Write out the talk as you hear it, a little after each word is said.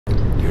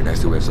here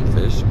next to we have some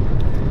fish.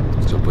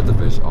 So put the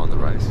fish on the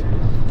rice.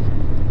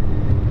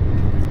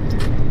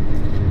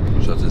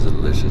 So it's a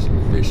delicious,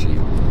 fishy,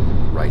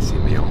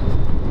 ricey meal.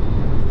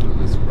 Dude,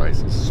 this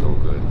rice is so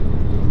good.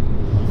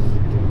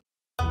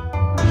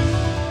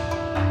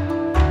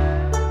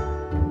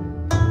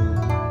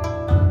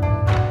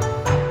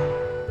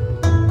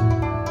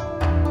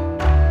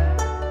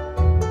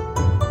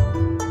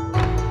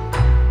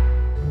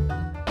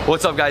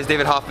 What's up guys,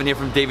 David Hoffman here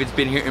from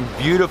Davidsbeenhere in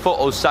beautiful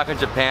Osaka,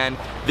 Japan.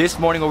 This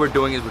morning what we're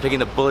doing is we're taking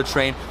the bullet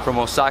train from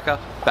Osaka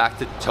back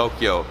to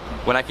Tokyo.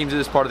 When I came to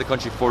this part of the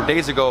country 4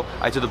 days ago,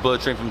 I took the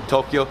bullet train from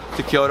Tokyo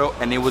to Kyoto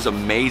and it was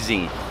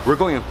amazing. We're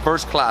going in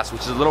first class,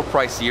 which is a little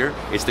pricier.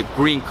 It's the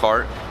green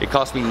cart. It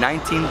cost me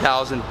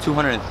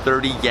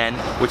 19,230 yen,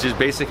 which is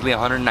basically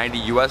 190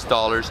 US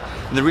dollars.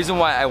 And the reason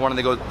why I wanted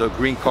to go the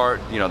green cart,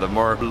 you know, the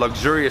more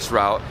luxurious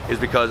route, is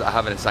because I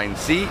have an assigned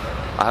seat.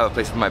 I have a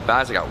place for my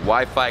bags, I got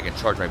Wi-Fi, I can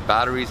charge my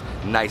batteries,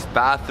 nice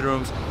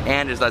bathrooms,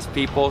 and there's less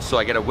people, so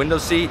I get a window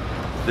seat.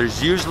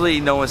 There's usually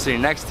no one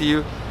sitting next to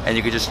you, and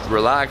you can just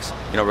relax,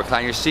 you know,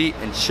 recline your seat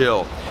and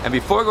chill. And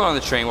before going on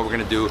the train, what we're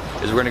gonna do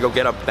is we're gonna go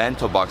get a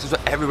bento box. This is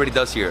what everybody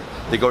does here.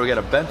 They go to get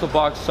a bento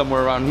box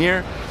somewhere around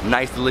here,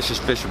 nice delicious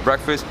fish for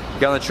breakfast,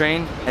 get on the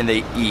train, and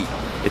they eat.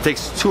 It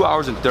takes 2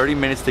 hours and 30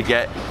 minutes to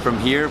get from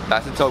here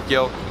back to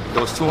Tokyo. It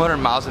goes 200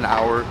 miles an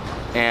hour.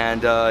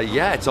 And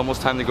yeah, it's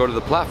almost time to go to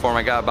the platform.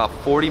 I got about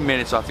 40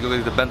 minutes, so I have to go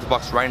get the bento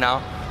box right now.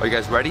 Are you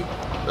guys ready?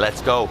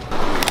 Let's go.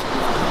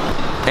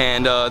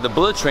 And the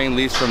bullet train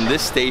leaves from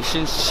this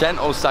station,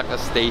 Osaka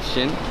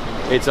station.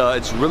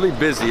 It's really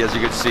busy, as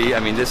you can see. I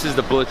mean, this is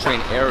the bullet train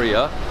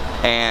area,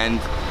 and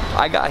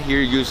I got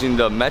here using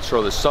the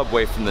metro, the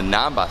subway from the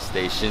Namba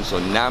station. So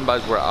Namba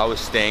is where I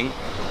was staying,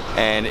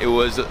 and it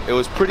was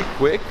pretty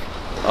quick.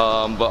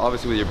 But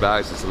obviously with your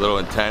bags it's a little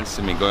intense,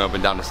 I mean, going up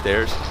and down the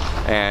stairs.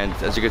 And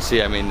as you can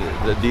see, I mean,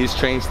 these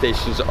train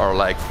stations are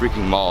like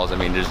freaking malls. I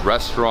mean, there's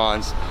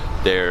restaurants,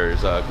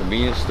 there's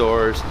convenience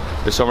stores,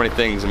 there's so many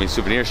things. I mean,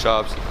 souvenir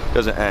shops,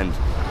 doesn't end.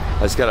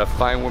 I just gotta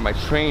find where my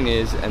train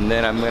is, and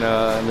then I'm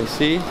gonna, let me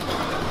see.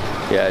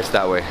 Yeah, it's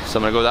that way. So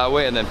I'm gonna go that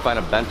way and then find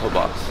a bento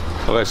box.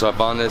 Okay, so I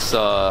found this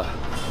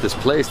this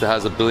place that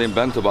has 1 billion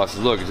bento boxes.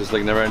 Look, it's just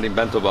like never-ending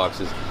bento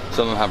boxes.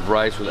 Some of them have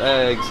rice with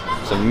eggs,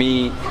 some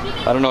meat.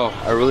 I don't know,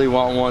 I really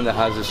want one that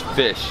has this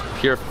fish,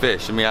 pure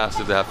fish. Let me ask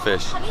if they have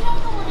fish.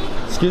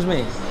 Excuse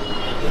me,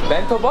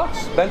 bento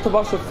box? Bento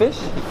box with fish?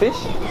 Fish?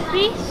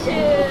 Fish.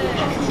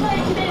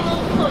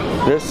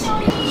 This?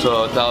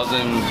 So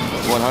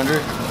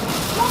 1,100?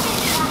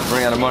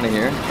 Running out of money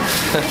here.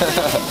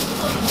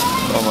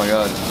 Oh my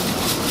god.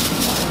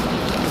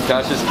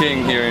 Cash is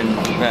king here in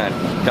Japan.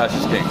 Cash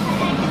is king.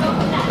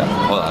 Yeah,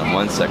 hold on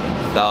 1 second.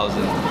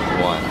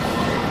 1,001.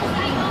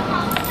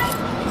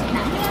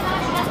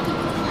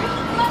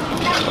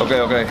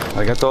 Okay.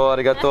 Arigato,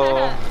 arigato.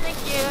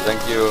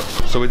 Thank you.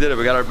 So we did it,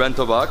 we got our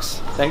bento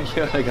box. Thank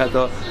you,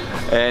 arigato.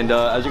 And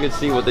as you can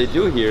see, what they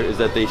do here is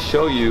that they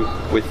show you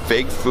with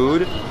fake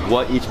food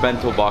what each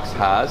bento box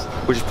has,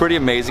 which is pretty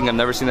amazing. I've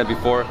never seen that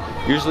before.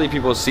 Usually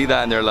people see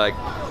that and they're like,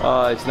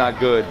 oh, it's not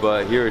good,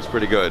 but here it's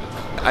pretty good.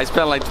 I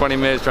spent like 20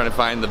 minutes trying to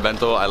find the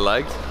bento I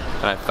liked,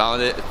 and I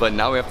found it, but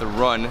now we have to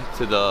run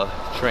to the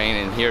train,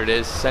 and here it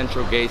is,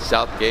 Central Gate,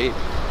 South Gate.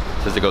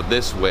 It says to go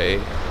this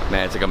way.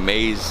 Man, it's like a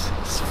maze.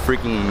 It's a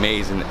freaking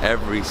maze in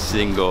every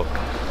single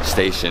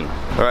station.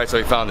 All right, so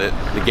we found it.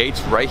 The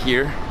gate's right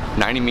here,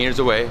 90 meters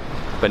away.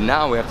 But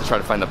now we have to try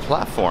to find the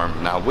platform.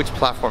 Now, which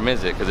platform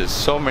is it? Because there's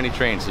so many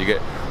trains, so you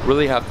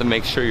really have to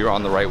make sure you're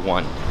on the right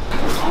one.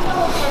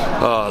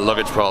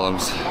 Luggage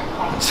problems.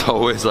 It's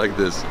always like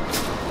this.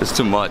 It's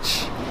too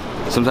much.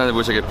 Sometimes I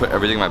wish I could put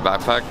everything in my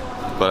backpack,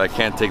 but I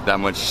can't take that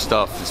much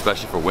stuff,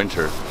 especially for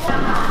winter.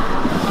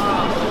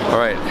 All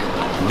right.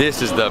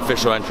 This is the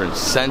official entrance,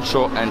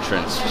 central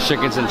entrance,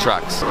 Shinkansen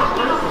tracks.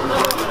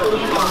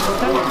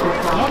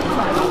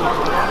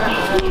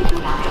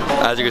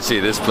 As you can see,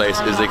 this place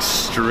is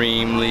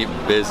extremely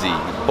busy,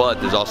 but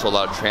there's also a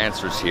lot of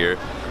transfers here.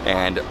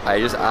 And I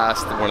just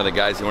asked one of the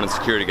guys, one of the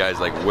security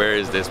guys, like, where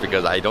is this?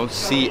 Because I don't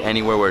see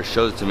anywhere where it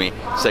shows it to me.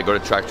 He said, go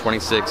to track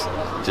 26,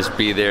 just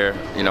be there,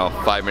 you know,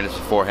 5 minutes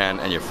beforehand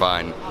and you're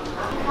fine.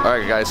 All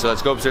right, guys, so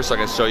let's go upstairs so I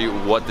can show you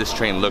what this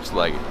train looks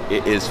like.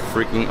 It is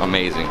freaking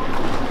amazing.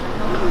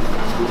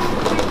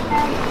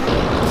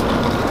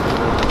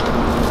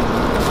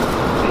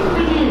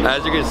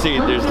 As you can see,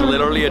 there's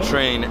literally a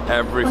train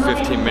every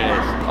 15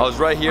 minutes. I was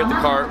right here at the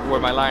cart where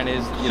my line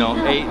is, you know,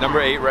 number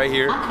 8 right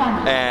here,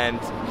 and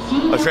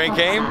a train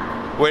came,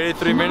 waited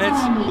 3 minutes,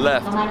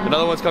 left.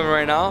 Another one's coming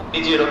right now.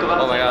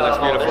 Oh my god, that's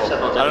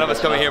beautiful. I don't know if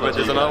it's coming here, but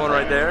there's another one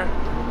right there.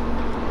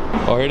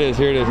 Oh, here it is,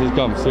 here it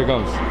comes, here it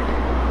comes.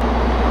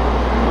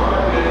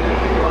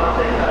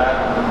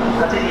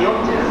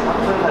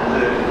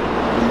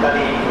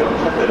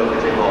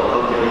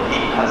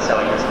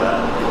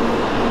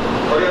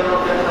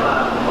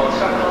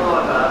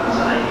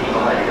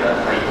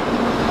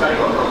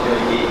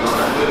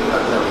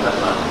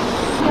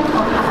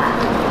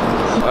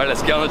 Alright,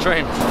 let's get on the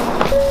train.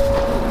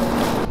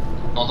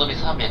 のぞみ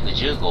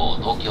310号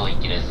東京行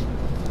きです。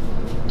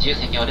自由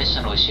席は列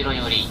車の後ろ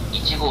より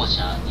1号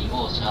車、2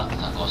号車、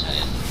3号車で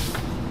す。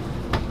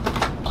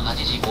8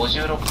時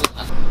56分。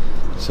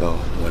 So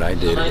what I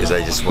did is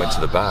I just went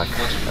to the back.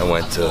 I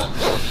went to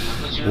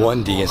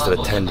 1D instead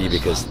of 10D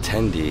because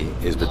 10D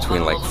is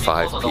between like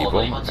 5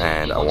 people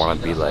and I want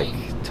to be like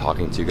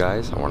talking to you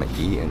guys. I want to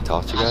eat and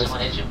talk to you guys,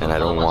 and I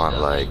don't want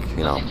like,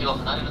 you know,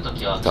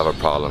 to have a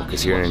problem,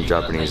 because here in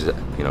Japanese,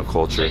 you know,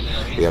 culture,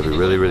 you gotta be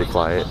really, really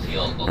quiet,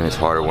 and it's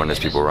harder when there's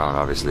people around,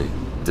 obviously,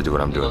 to do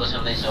what I'm doing.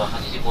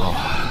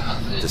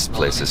 Oh, this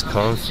place is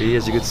comfy,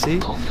 as you can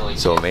see,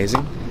 so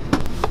amazing.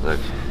 Look,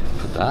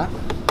 put that.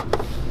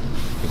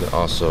 You can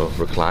also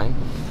recline.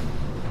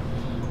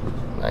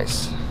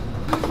 Nice.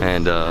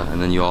 And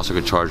then you also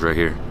could charge right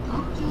here.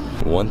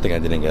 One thing I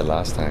didn't get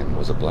last time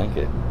was a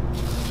blanket.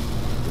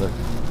 Look,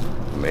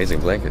 amazing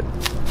blanket.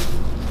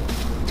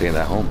 Taking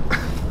that home.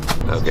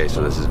 Okay,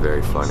 so this is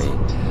very funny.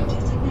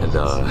 And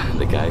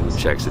the guy who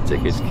checks the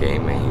tickets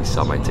came and he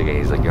saw my ticket.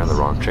 He's like, "You're on the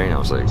wrong train." I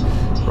was like,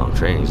 "Wrong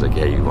train?" He's like,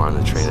 "Yeah, you were on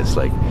the train. It's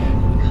like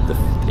the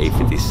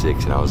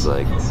 8:56." And I was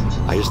like,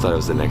 "I just thought it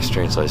was the next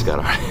train, so I just got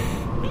on."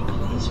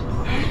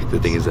 The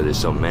thing is that there's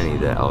so many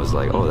that I was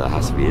like, "Oh, that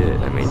has to be it."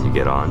 I mean, you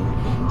get on,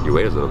 you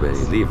wait a little bit,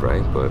 you leave,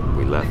 right? But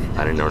we left.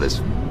 I didn't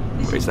notice.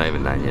 It's not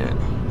even 9 yet.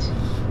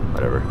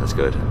 Whatever, that's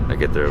good. I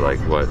get there like,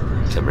 what,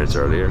 10 minutes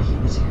earlier?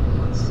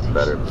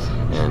 Better.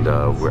 And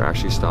we're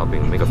actually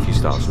stopping, make a few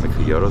stops. We make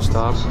a Kyoto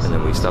stop, and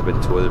then we stop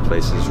at 2 other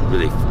places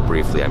really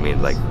briefly. I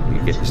mean, like,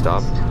 you get to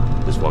stop,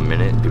 just 1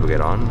 minute, people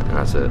get on, and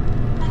that's it.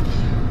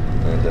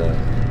 And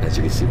as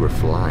you can see, we're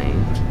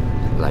flying.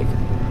 Like,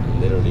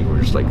 literally,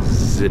 we're just like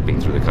zipping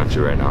through the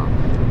country right now.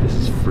 This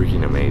is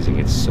freaking amazing.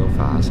 It's so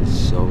fast, it's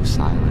so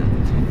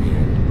silent.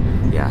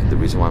 And yeah, the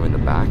reason why I'm in the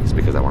back is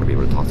because I want to be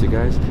able to talk to you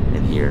guys.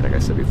 And here, like I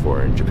said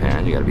before, in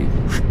Japan, you gotta be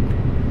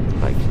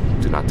like,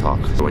 do not talk.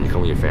 So when you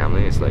come with your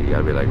family, it's like, you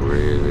gotta be like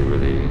really,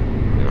 really,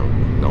 you know,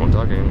 no one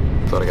talking.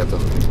 Arigato.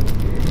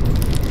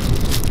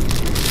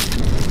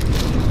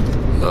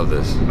 Love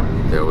this.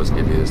 They always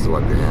give you this to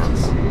wipe your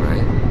hands,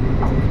 right?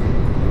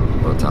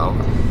 Little towel.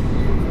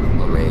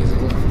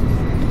 Amazing.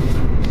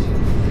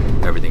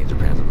 Everything in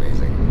Japan's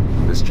amazing.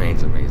 This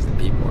train's amazing.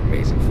 People are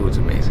amazing. Food's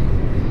amazing.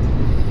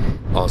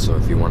 Also,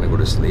 if you want to go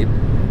to sleep,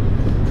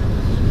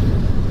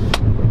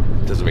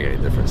 it doesn't make any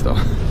difference though.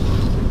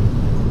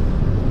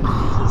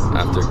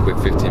 After a quick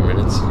 15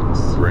 minutes,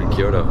 we're in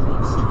Kyoto.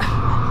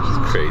 It's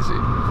crazy.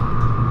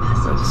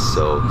 That's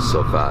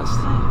so fast.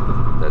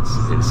 That's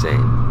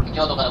insane.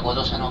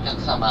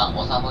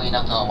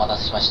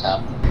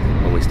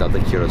 When we stopped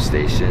at Kyoto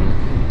Station,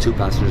 2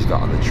 passengers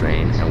got on the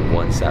train and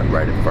 1 sat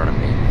right in front of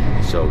me.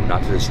 So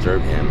not to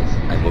disturb him,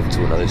 I moved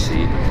to another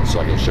seat so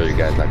I can show you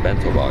guys my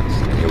bento box.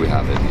 And here we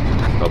have it.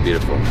 How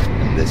beautiful.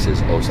 And this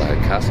is Osaka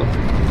Castle,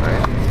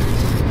 right?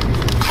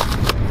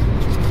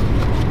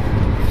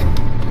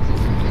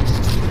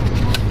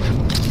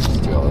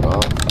 Scale it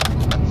off.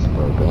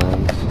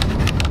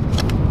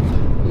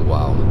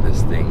 Wow,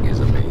 this thing is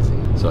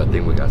amazing. So I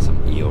think we got some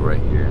eel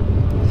right here.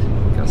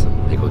 We got some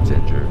pickled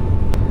ginger.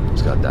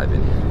 Just gotta dive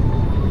in here.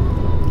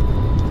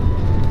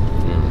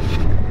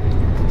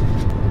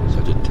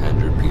 Such a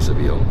tender piece of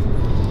eel.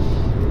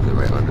 And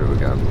right under we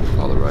got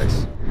all the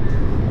rice.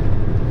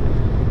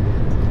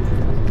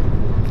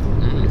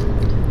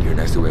 Here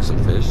next to we have some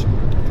fish.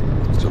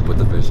 So put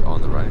the fish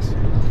on the rice.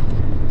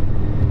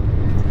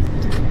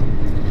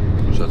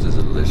 Such a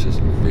delicious,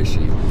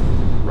 fishy,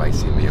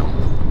 ricey meal.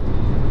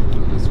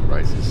 Dude, this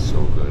rice is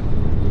so good.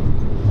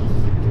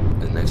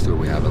 And next to it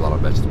we have a lot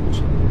of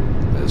vegetables.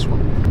 This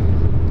one.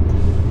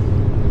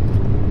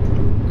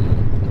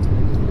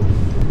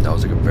 That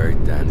was like a very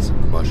dense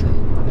mushroom.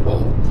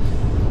 Oh,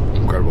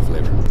 incredible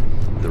flavor.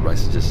 The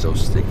rice is just so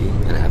sticky,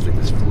 and it has like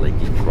this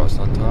flaky crust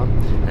on top.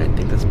 And I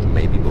think that's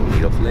maybe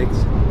bonito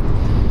flakes.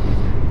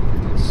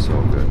 It's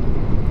so good.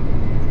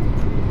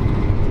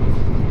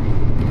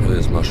 Look at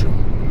this mushroom.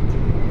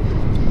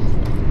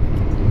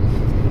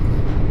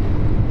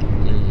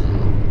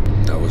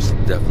 That was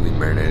definitely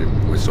marinated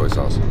with soy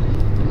sauce. I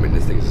mean,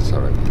 this thing is just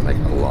like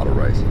a lot of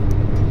rice.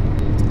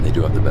 They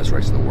do have the best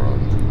rice in the world.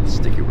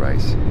 Sticky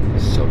rice,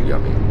 so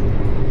yummy.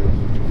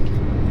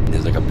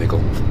 There's like a pickle.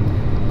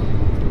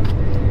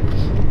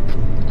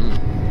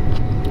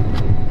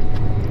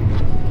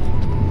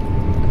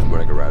 More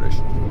like a radish.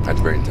 That's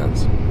very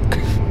intense.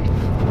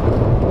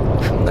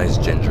 Nice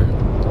ginger.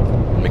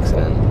 Mix it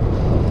in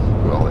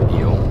with all the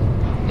eel.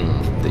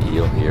 The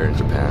eel here in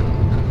Japan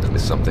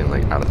is something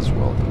like out of this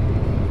world.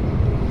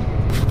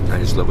 I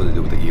just love what they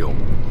do with the eel.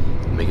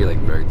 Make it like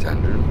very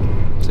tender.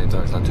 At the same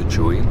time, it's not too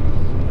chewy.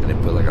 And they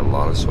put like a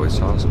lot of soy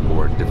sauce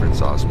or different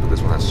sauce, but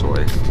this one has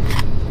soy.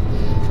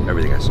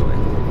 Everything has soy.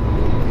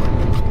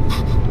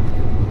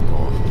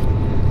 Oh.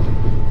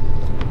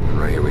 And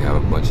right here we have a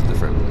bunch of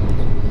different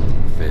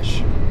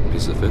fish.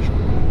 Pieces of fish.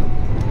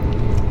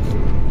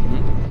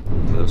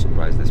 I'm a little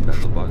surprised this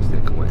bento box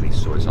didn't come with any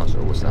soy sauce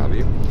or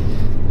wasabi.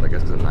 But I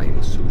guess because I'm not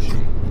eating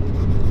sushi.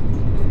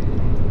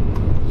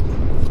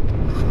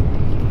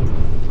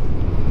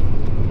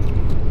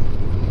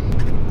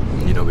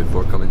 You know,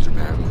 before coming to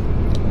Japan,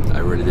 I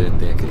really didn't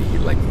think I could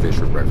eat like fish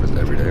for breakfast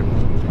every day.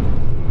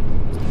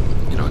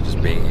 You know, just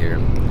being here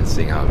and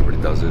seeing how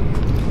everybody does it.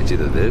 It's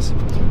either this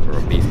or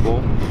a beef bowl.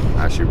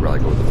 I actually rather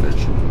go with the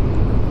fish.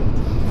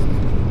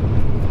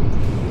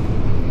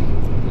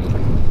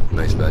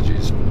 Nice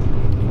veggies.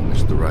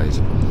 Mix the rice.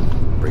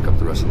 Break up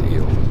the rest of the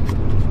eel.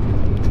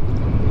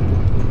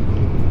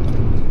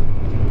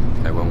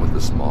 I went with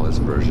the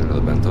smallest version of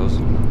the bentos.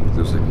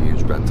 Those are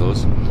huge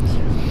bentos.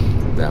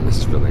 Damn, this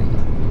is filling.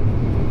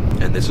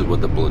 And this is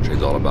what the bullet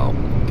train's all about.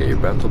 Get your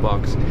bento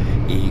box,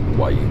 eat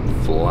while you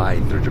fly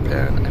through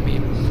Japan. I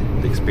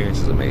mean, the experience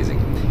is amazing.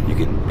 You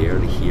can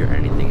barely hear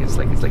anything. It's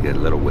like a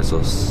little whistle.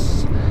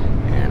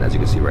 And as you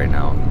can see right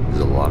now, there's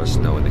a lot of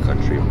snow in the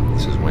country.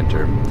 This is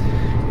winter.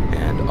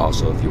 And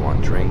also, if you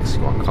want drinks,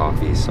 you want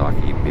coffee,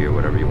 sake, beer,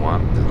 whatever you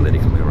want, there's a lady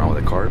coming around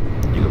with a cart.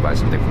 You can buy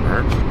something from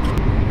her.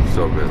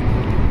 So good.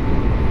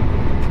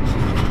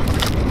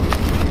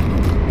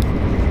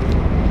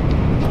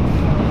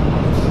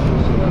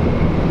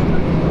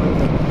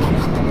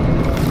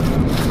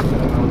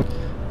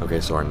 Okay,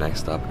 so our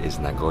next stop is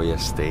Nagoya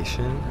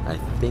Station. I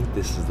think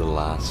this is the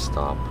last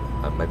stop.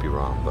 I might be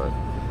wrong, but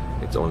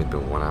it's only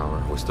been 1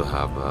 hour. We still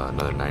have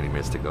another 90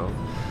 minutes to go.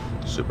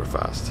 Super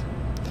fast.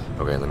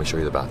 Okay, let me show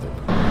you the bathroom.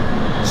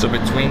 So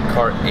between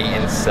cart 8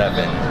 and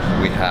 7,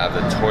 we have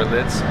the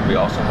toilets. We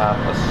also have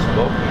a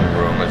smoking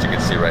room, as you can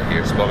see right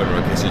here. Smoking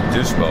room in case you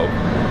do smoke.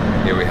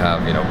 Here we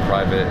have, you know,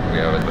 private. We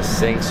have a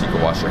sink so you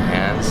can wash your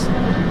hands.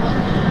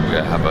 We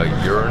have a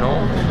urinal,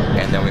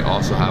 and then we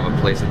also have a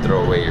place to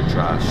throw away your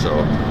trash.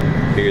 So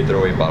here you throw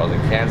away bottles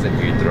and cans, and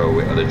here you throw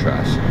away other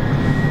trash.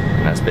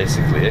 And that's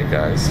basically it,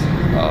 guys.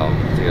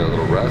 Take a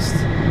little rest.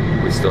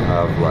 We still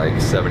have like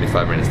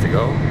 75 minutes to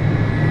go.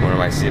 When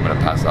I see, I'm gonna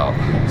pass out.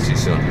 See you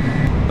soon.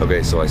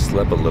 Okay, so I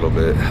slept a little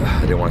bit.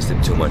 I didn't want to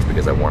sleep too much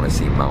because I want to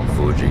see Mount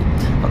Fuji.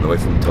 On the way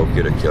from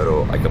Tokyo to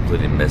Kyoto, I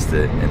completely missed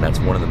it, and that's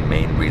one of the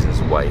main reasons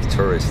why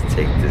tourists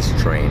take this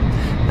train.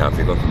 Now, if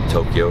you're going from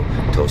Tokyo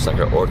to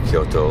Osaka or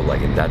Kyoto,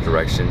 like in that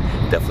direction,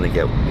 definitely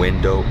get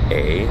window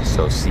A,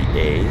 so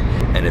CA.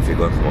 And if you're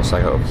going from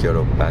Osaka or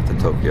Kyoto back to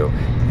Tokyo,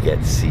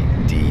 get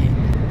CD.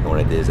 And what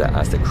I did is I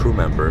asked a crew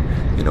member,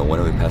 you know, when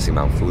are we passing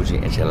Mount Fuji?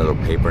 And she had a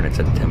little paper and it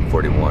said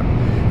 10:41.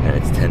 And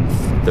it's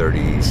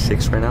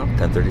 10:36 right now,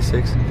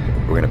 10:36.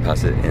 We're gonna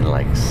pass it in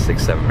like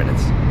 6-7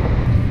 minutes.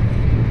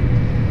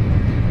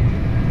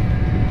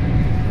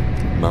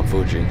 Mount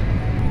Fuji,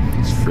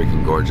 it's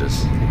freaking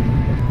gorgeous.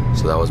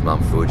 So that was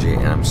Mount Fuji,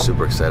 and I'm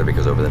super excited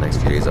because over the next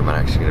few days I'm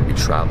actually gonna be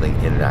traveling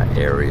in that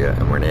area,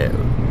 and we're gonna get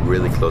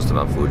really close to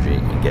Mount Fuji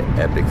and get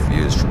epic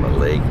views from a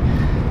lake.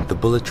 The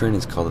bullet train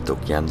is called the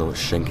Tokyo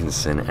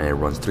Shinkansen, and it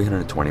runs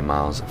 320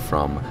 miles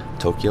from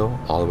Tokyo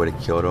all the way to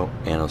Kyoto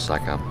and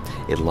Osaka.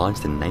 It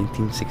launched in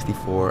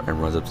 1964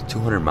 and runs up to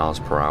 200 miles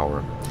per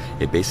hour.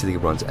 It basically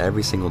runs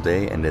every single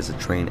day, and there's a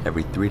train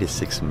every 3 to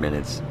 6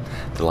 minutes.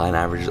 The line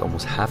averages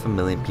almost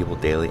 500,000 people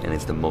daily, and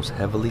it's the most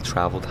heavily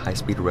traveled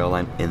high-speed rail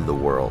line in the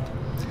world.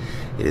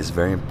 It is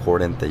very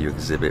important that you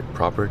exhibit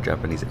proper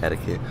Japanese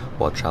etiquette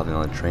while traveling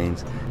on the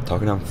trains.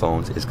 Talking on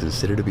phones is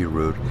considered to be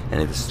rude,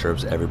 and it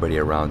disturbs everybody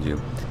around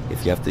you.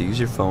 If you have to use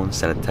your phone,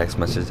 send a text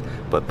message,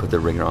 but put the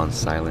ringer on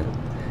silent.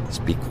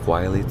 Speak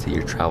quietly to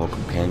your travel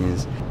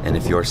companions, and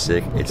if you're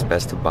sick, it's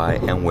best to buy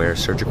and wear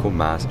surgical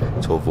masks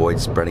to avoid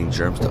spreading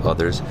germs to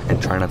others,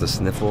 and try not to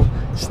sniffle,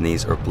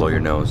 sneeze, or blow your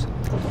nose.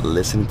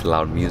 Listening to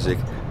loud music,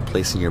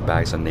 placing your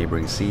bags on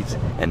neighboring seats,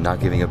 and not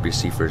giving up your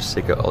seat for a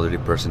sick or elderly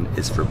person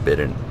is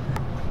forbidden.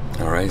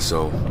 Alright,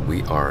 so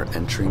we are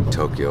entering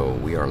Tokyo.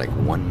 We are like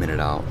 1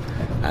 minute out.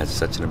 I had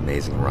such an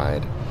amazing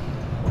ride.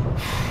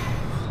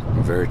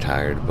 I'm very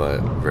tired, but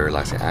very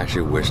relaxing. I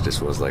actually wish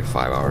this was like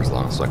 5 hours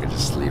long so I could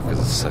just sleep because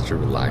it's such a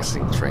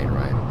relaxing train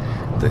ride.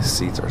 The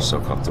seats are so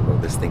comfortable.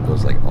 This thing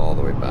goes like all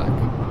the way back,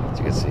 as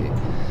you can see.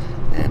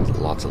 And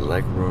lots of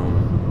leg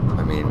room.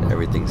 I mean,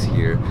 everything's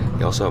here.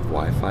 They also have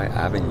Wi-Fi. I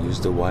haven't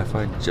used the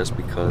Wi-Fi just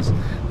because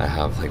I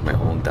have like my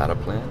own data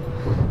plan.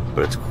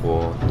 But it's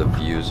cool. The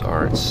views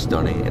are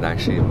stunning. It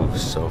actually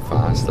moves so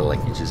fast that like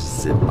you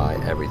just zip by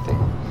everything.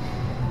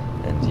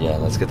 And yeah,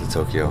 let's get to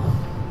Tokyo.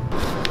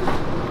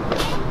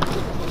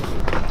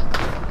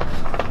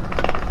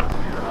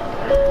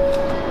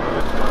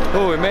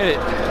 Oh, we made it.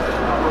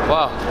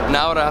 Wow.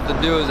 Now what I have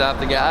to do is I have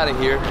to get out of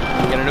here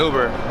and get an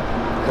Uber,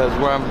 because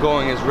where I'm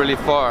going is really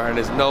far and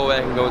there's no way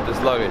I can go with this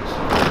luggage.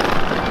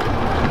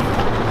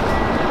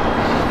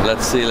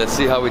 Let's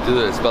see how we do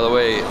this. By the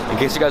way, in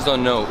case you guys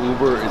don't know,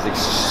 Uber is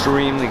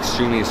extremely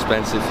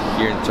expensive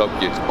here in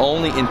Tokyo. It's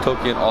only in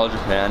Tokyo and all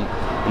Japan.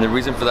 And the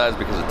reason for that is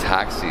because of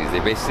taxis. They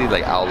basically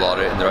like outlawed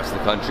it in the rest of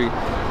the country.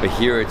 But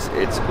here it's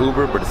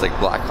Uber, but it's like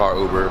black car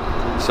Uber.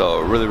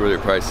 So really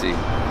pricey.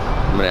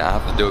 I mean, I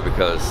have to do it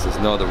because there's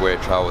no other way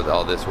to travel with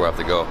all this where I have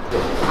to go.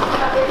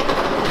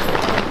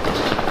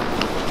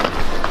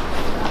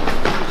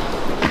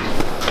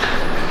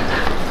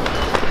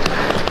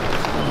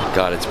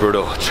 God, it's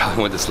brutal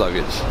traveling with this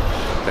luggage.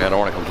 Like, I don't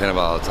want to complain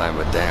about it all the time,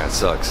 but damn, it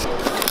sucks.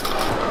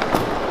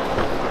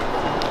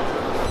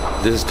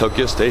 This is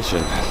Tokyo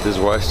Station. This is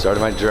where I started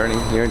my journey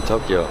here in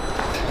Tokyo.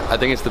 I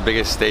think it's the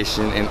biggest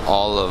station in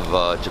all of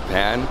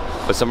Japan,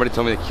 but somebody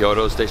told me the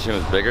Kyoto station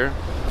was bigger.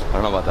 I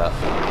don't know about that.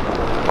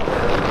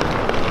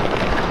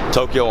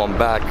 Tokyo, I'm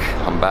back.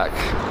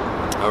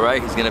 All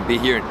right, he's gonna be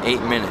here in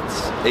 8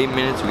 minutes. 8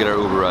 minutes, we get our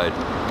Uber ride.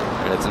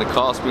 And it's gonna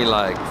cost me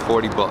like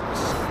 40 bucks.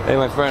 Hey,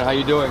 my friend, how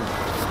you doing?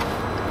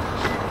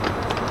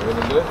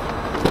 Everything good?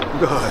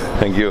 Good.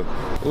 Thank you.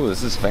 Ooh,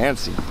 this is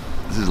fancy.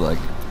 This is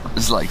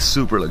like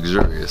super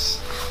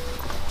luxurious.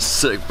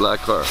 Sick black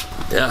car.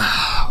 Yeah.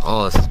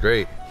 Oh, this is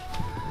great.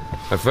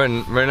 My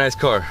friend, very nice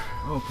car.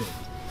 Okay.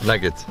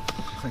 Like it.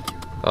 Thank you.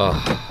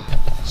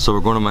 So we're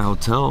going to my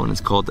hotel and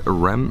it's called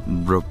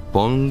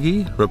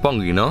Roppongi?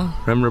 Roppongi, no?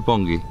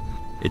 Roppongi.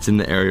 It's in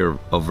the area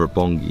of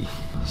Roppongi.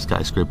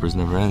 Skyscrapers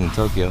never end in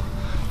Tokyo.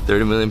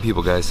 30 million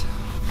people, guys.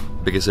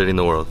 Biggest city in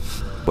the world.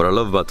 What I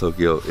love about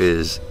Tokyo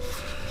is,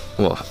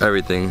 well,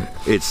 everything.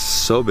 It's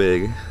so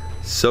big,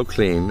 so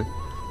clean,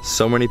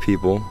 so many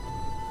people.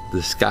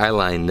 The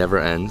skyline never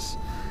ends.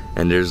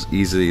 And there's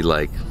easily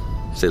like,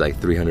 say like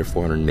 300,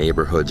 400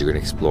 neighborhoods you're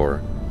gonna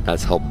explore.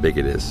 That's how big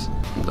it is.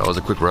 That was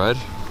a quick ride.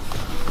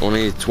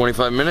 Only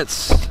 25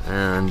 minutes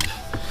and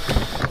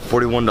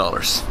 $41.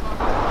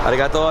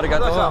 Arigato,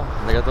 arigato.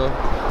 Arigato.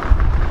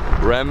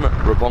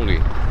 Roppongi.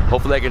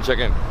 Hopefully I can check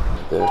in.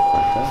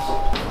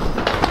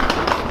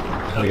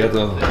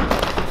 Arigato.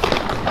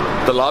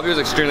 The lobby was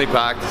extremely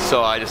packed,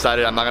 so I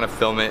decided I'm not gonna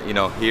film it. You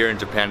know, here in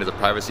Japan there's a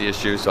privacy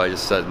issue, so I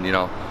just said, you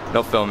know,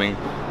 no filming.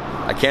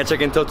 I can't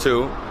check in until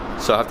 2,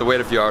 so I have to wait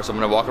a few hours, so I'm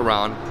gonna walk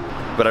around.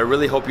 But I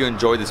really hope you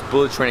enjoyed this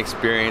bullet train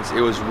experience.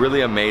 It was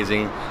really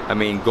amazing. I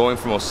mean, going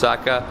from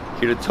Osaka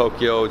here to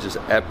Tokyo, just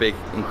epic,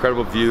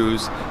 incredible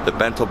views. The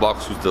bento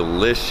box was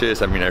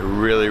delicious. I mean, I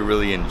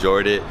really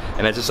enjoyed it.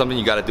 And that's just something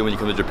you gotta do when you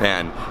come to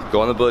Japan.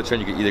 Go on the bullet train,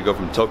 you can either go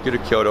from Tokyo to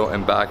Kyoto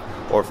and back,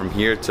 or from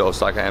here to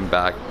Osaka and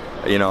back.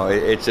 You know,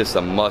 it's just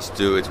a must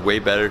do. It's way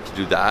better to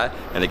do that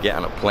and to get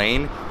on a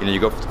plane. You know, you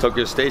go to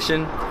Tokyo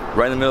Station,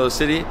 right in the middle of the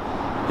city.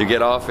 You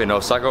get off in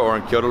Osaka or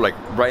in Kyoto, like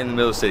right in the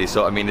middle of the city.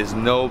 So I mean, there's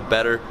no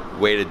better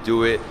way to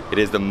do it. It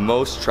is the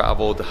most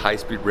traveled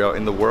high-speed rail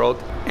in the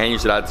world, and you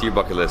should add it to your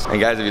bucket list. And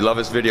guys, if you love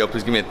this video,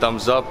 please give me a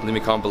thumbs up, leave me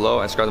a comment below,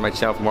 and subscribe to my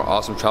channel for more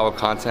awesome travel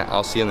content.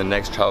 I'll see you in the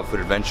next travel food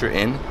adventure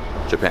in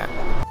Japan.